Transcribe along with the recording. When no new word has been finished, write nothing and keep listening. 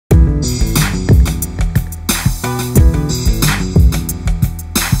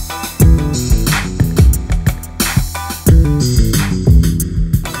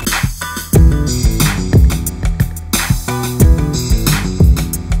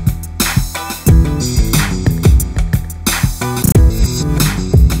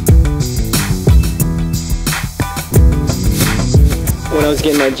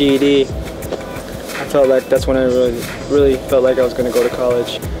was getting my GED, I felt like that's when I really felt like I was going to go to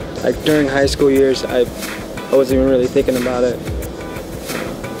college. Like during high school years, I wasn't even really thinking about it.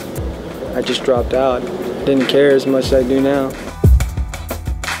 I just dropped out. Didn't care as much as I do now.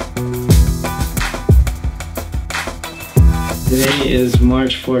 Today is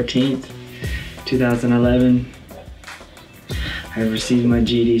March 14th, 2011. I received my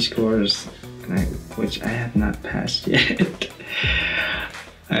GED scores, which I have not passed yet.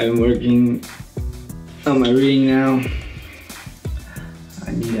 I'm working on my reading now.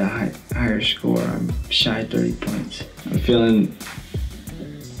 I need a higher score. I'm shy 30 points. I'm feeling,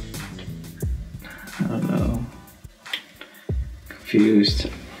 I don't know, confused.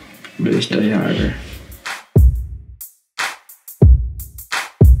 Really study harder.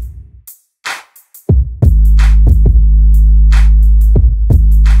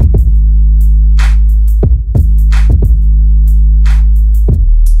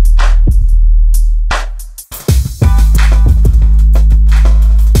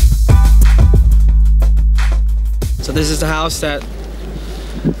 So this is the house that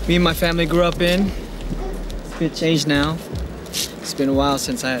me and my family grew up in. It's a bit changed now. It's been a while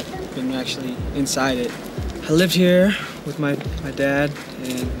since I've been actually inside it. I lived here with my dad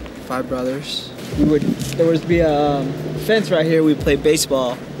and 5 brothers. There would be a fence right here. We'd play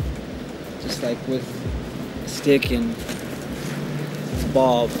baseball, just like with a stick and a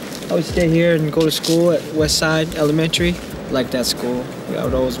ball. I would stay here and go to school at West Side Elementary. I liked that school. I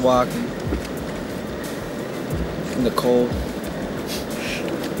would always walk in the cold.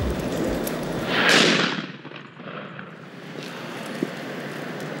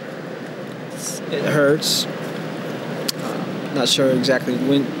 It hurts. Not sure exactly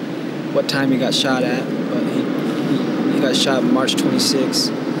what time he got shot at, but he got shot March 26,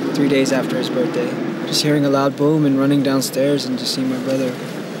 3 days after his birthday. Just hearing a loud boom and running downstairs and just seeing my brother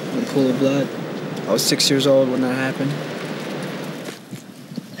in a pool of blood. I was 6 years old when that happened.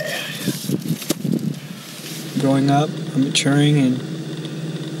 Growing up, I'm maturing, and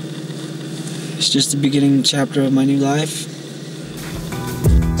it's just the beginning chapter of my new life.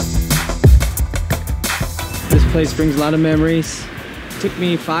 This place brings a lot of memories. It took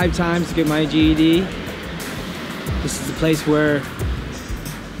me 5 times to get my GED. This is the place where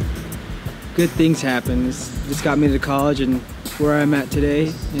good things happen. This got me to college and where I'm at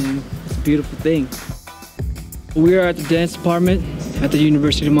today, and it's a beautiful thing. We are at the dance department at the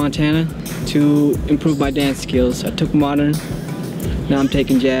University of Montana to improve my dance skills. I took modern, now I'm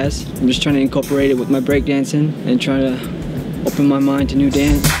taking jazz. I'm just trying to incorporate it with my breakdancing and trying to open my mind to new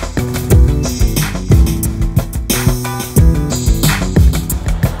dance.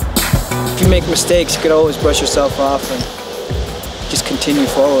 If you make mistakes, you could always brush yourself off and just continue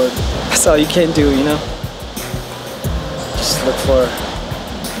forward. That's all you can do, you know? Just look for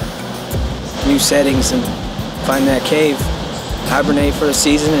new settings and find that cave. Hibernate for a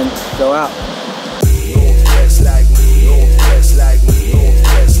season and go out. Northwest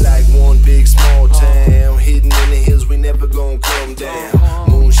like one big small town. Hidden in the hills, we never gonna come down.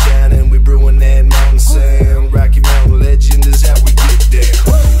 Moonshine and we brewing that mountain sand.